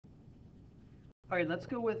All right, let's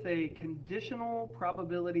go with a conditional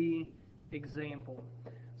probability example.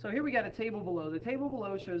 So here we got a table below. The table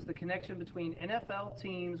below shows the connection between NFL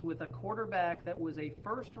teams with a quarterback that was a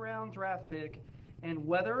first-round draft pick and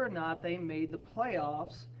whether or not they made the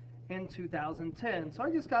playoffs in 2010. So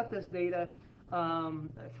I just got this data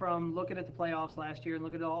from looking at the playoffs last year and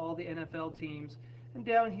looking at all the NFL teams. And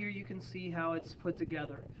down here you can see how it's put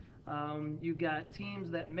together. You've got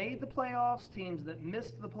teams that made the playoffs, teams that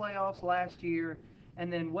missed the playoffs last year,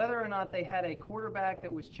 and then whether or not they had a quarterback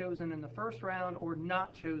that was chosen in the first round or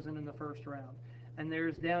not chosen in the first round. And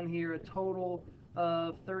there's down here a total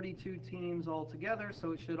of 32 teams altogether,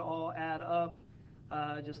 so it should all add up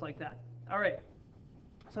just like that. All right,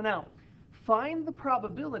 so now find the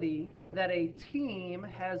probability that a team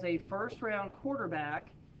has a first round quarterback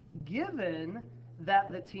given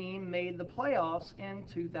that the team made the playoffs in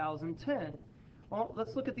 2010. Well,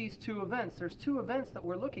 let's look at these two events. There's two events that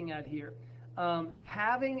we're looking at here.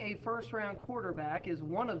 Having a first round quarterback is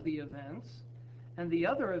one of the events, and the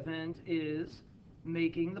other event is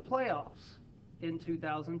making the playoffs in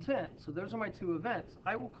 2010. So those are my two events.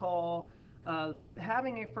 I will call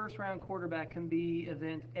having a first round quarterback can be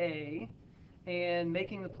event A, and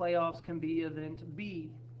making the playoffs can be event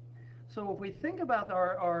B. So if we think about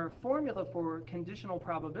our formula for conditional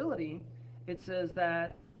probability, it says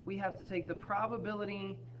that we have to take the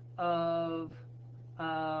probability of,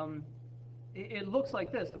 it looks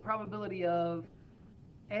like this, the probability of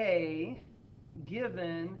A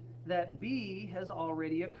given that B has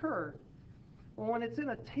already occurred. Well, when it's in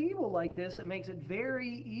a table like this, it makes it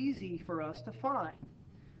very easy for us to find.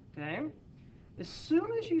 Okay? As soon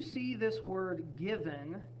as you see this word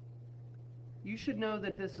given, you should know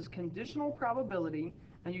that this is conditional probability,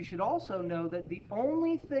 and you should also know that the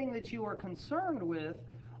only thing that you are concerned with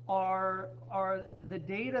are the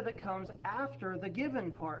data that comes after the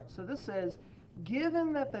given part. So this says,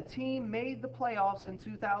 given that the team made the playoffs in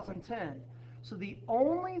 2010. So the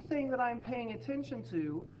only thing that I'm paying attention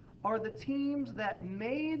to are the teams that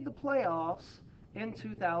made the playoffs in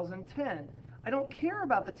 2010. I don't care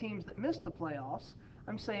about the teams that missed the playoffs.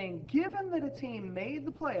 I'm saying, given that a team made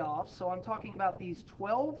the playoffs, so I'm talking about these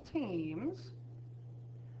 12 teams,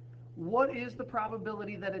 what is the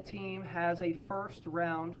probability that a team has a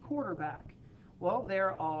first-round quarterback? Well,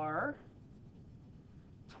 there are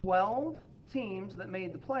 12 teams that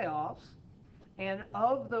made the playoffs, and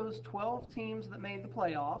of those 12 teams that made the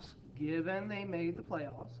playoffs, given they made the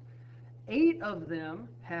playoffs, 8 of them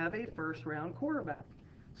have a first-round quarterback.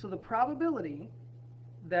 So the probability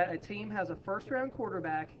that a team has a first-round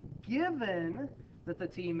quarterback, given that the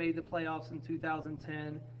team made the playoffs in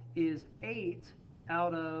 2010, is 8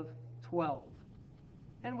 out of 12.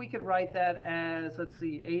 And we could write that as, let's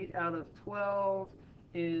see, 8 out of 12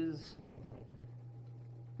 is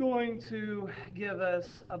going to give us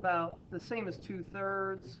about the same as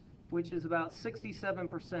 2/3, which is about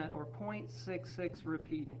 67%, or 0.66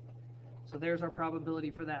 repeating. So there's our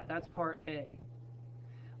probability for that. That's part A.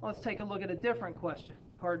 Let's take a look at a different question.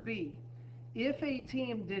 Part B. If a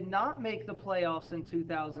team did not make the playoffs in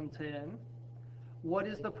 2010, what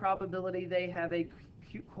is the probability they have a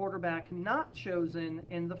quarterback not chosen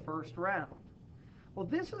in the first round? Well,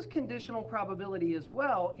 this is conditional probability as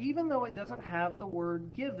well, even though it doesn't have the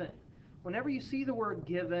word given. Whenever you see the word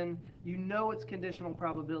given, you know it's conditional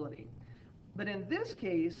probability. But in this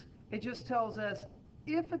case, it just tells us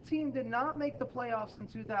if a team did not make the playoffs in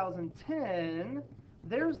 2010,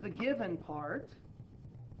 there's the given part,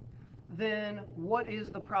 then what is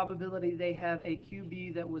the probability they have a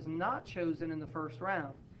QB that was not chosen in the first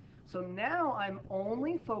round? So now I'm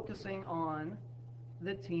only focusing on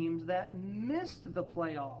the teams that missed the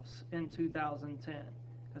playoffs in 2010.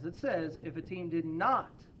 As it says, if a team did not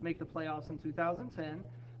make the playoffs in 2010,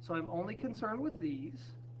 so I'm only concerned with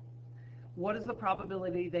these. What is the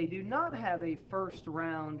probability they do not have a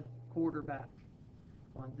first-round quarterback?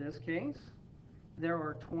 Well, in this case, there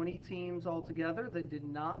are 20 teams altogether that did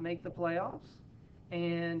not make the playoffs,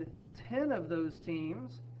 and 10 of those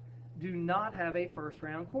teams do not have a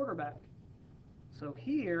first-round quarterback. So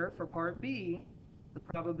here, for part B, the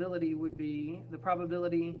probability would be the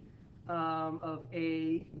probability of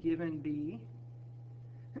A given B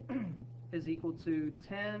is equal to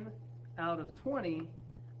 10 out of 20,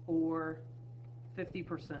 or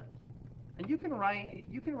 50%. And you can write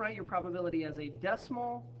your probability as a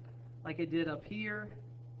decimal, like I did up here,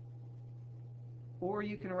 or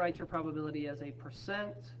you can write your probability as a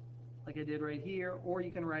percent, like I did right here, or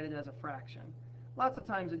you can write it as a fraction. Lots of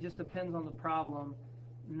times it just depends on the problem,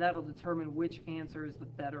 and that'll determine which answer is the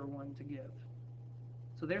better one to give.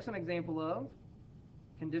 So there's an example of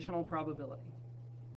conditional probability.